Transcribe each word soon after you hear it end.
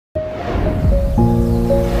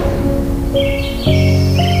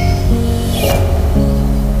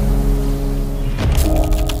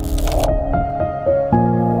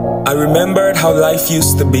how life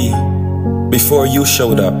used to be before you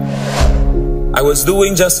showed up. I was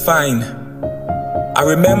doing just fine. I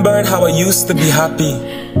remembered how I used to be happy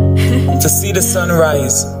to see the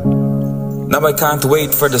sunrise. Now I can't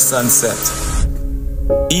wait for the sunset.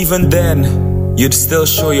 Even then, you'd still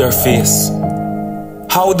show your face.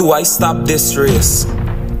 How do I stop this race?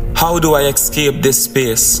 How do I escape this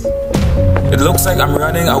space? It looks like I'm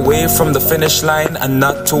running away from the finish line and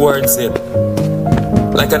not towards it.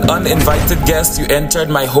 Like an uninvited guest, you entered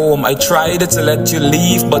my home. I tried to let you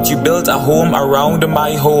leave, but you built a home around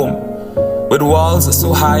my home, with walls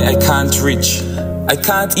so high I can't reach. I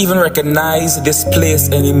can't even recognize this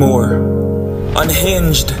place anymore.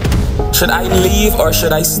 Unhinged. Should I leave or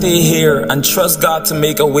should I stay here and trust God to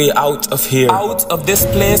make a way out of here? Out of this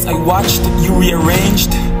place I watched you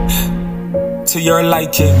rearranged to your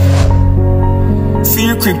liking.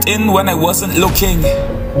 Fear crept in when I wasn't looking.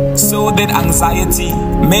 So did anxiety,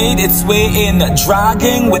 made its way in,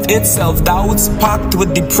 dragging with its self-doubts, packed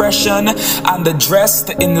with depression and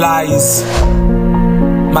dressed in lies.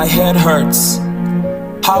 My head hurts.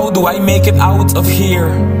 How do I make it out of here?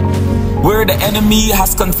 Where the enemy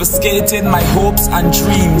has confiscated my hopes and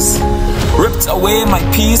dreams, ripped away my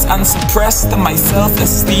peace and suppressed my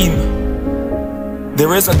self-esteem.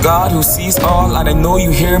 There is a God who sees all, and I know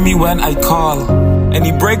you hear me when I call.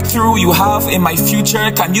 Any breakthrough you have in my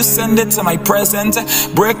future, can you send it to my present?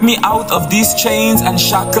 Break me out of these chains and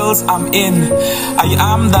shackles I'm in. I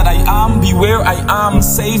am that I am, be where I am.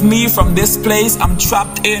 Save me from this place I'm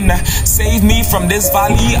trapped in. Save me from this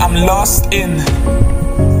valley I'm lost in.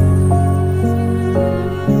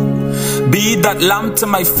 Be that lamp to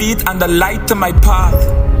my feet and the light to my path.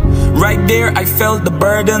 Right there I felt the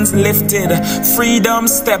burdens lifted. Freedom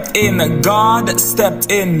stepped in, God stepped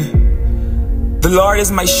in. The Lord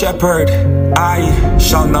is my shepherd, I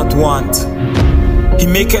shall not want. He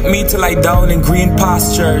maketh me to lie down in green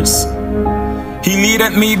pastures. He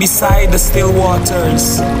leadeth me beside the still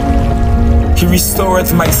waters. He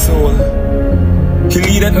restoreth my soul. He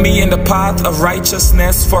leadeth me in the path of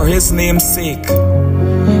righteousness for his name's sake.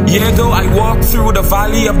 Yea, though I walk through the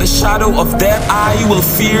valley of the shadow of death, I will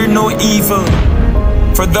fear no evil,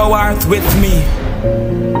 for thou art with me.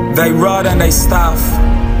 Thy rod and thy staff,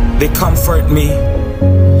 they comfort me.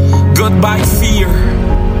 Goodbye fear,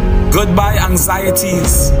 goodbye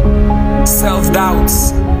anxieties,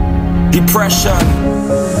 self-doubts, depression,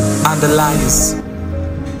 and the lies.